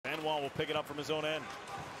Grosjean will pick it up from his own end.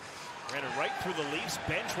 Ran it right through the Leafs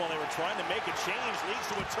bench while they were trying to make a change. Leads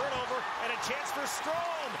to a turnover and a chance for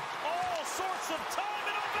Strome. All sorts of time,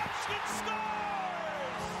 and Ovechkin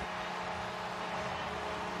scores!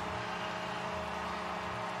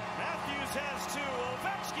 Matthews has two,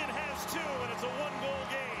 Ovechkin has two, and it's a one-goal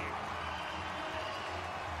game.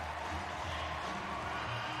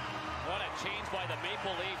 What a change by the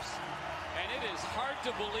Maple Leafs. And it is hard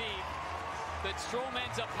to believe that Strome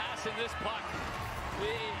ends up passing this puck.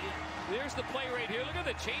 There's the play right here. Look at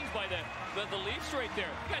the change by the Leafs right there.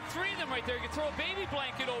 You got three of them right there. You can throw a baby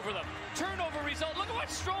blanket over them. Turnover result. Look at what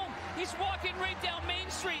Strome. He's walking right down Main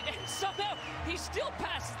Street, and somehow he still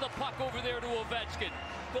passes the puck over there to Ovechkin.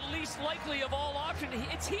 The least likely of all options.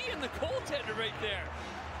 It's he and the goaltender right there.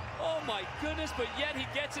 Oh my goodness, but yet he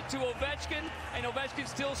gets it to Ovechkin, and Ovechkin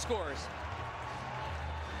still scores.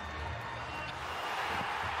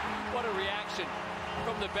 What a reaction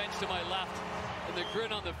from the bench to my left. And the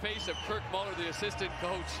grin on the face of Kirk Muller, the assistant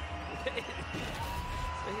coach.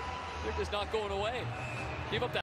 They're just not going away. Give up that.